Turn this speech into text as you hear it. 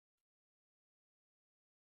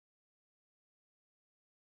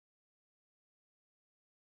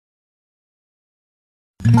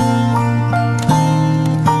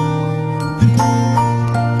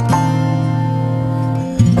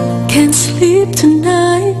sleep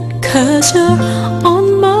tonight, 'cause you're on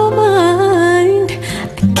my mind.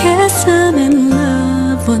 I guess I'm in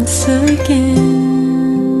love once again.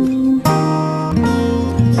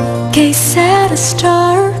 Gaze at a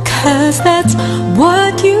star, 'cause that's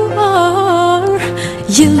what you are.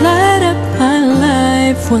 You light up my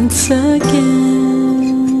life once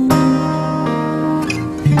again.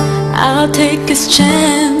 I'll take this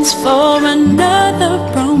chance for another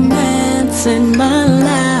romance in my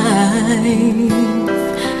life,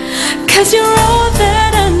 'cause you're all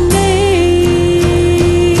that I need.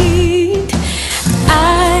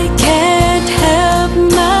 I can't help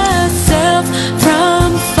myself from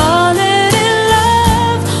falling in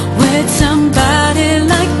love with somebody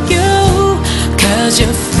like you, 'cause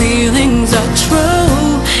your feelings are true.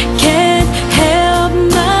 Can't help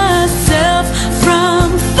myself from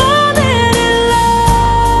falling in love,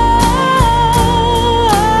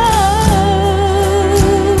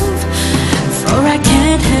 for I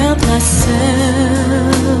can't help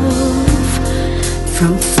myself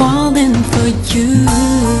from falling for you.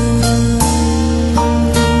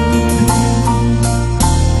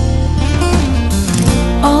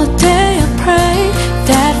 All day I pray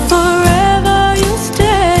that forever you'll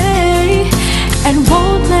stay and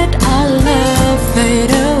won't let our love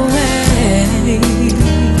fade away.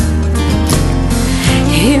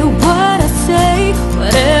 Hear what I say,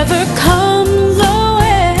 whatever comes our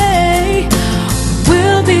way,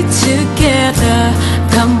 we'll be together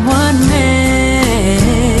come what may.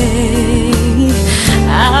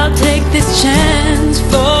 I'll take this chance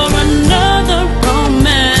for another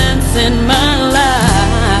romance in my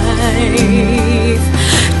life,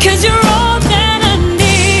 'cause you're all that I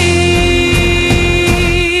need.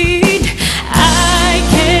 I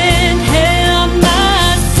can't help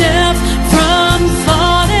myself from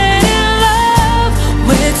falling in love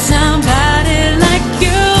with somebody like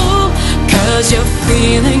you, 'cause your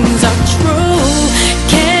feelings are true.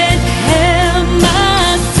 Can't help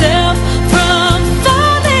myself from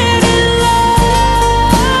falling in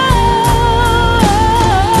love,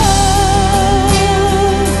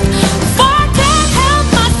 for I can't help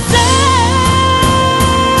myself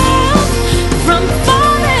from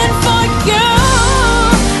falling for you.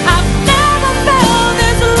 I've never felt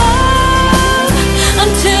this love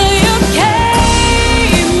until you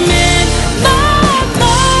came in my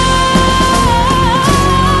life,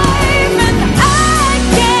 and I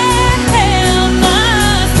can't help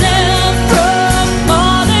myself from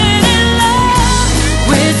falling in love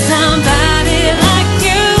with somebody like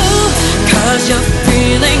you, 'cause your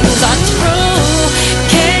feelings are true.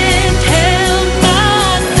 Can't help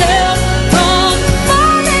myself from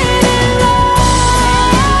falling in love,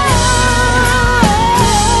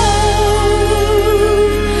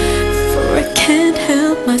 for I can't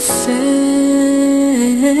help myself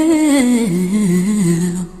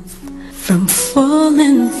from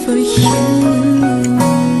falling for you.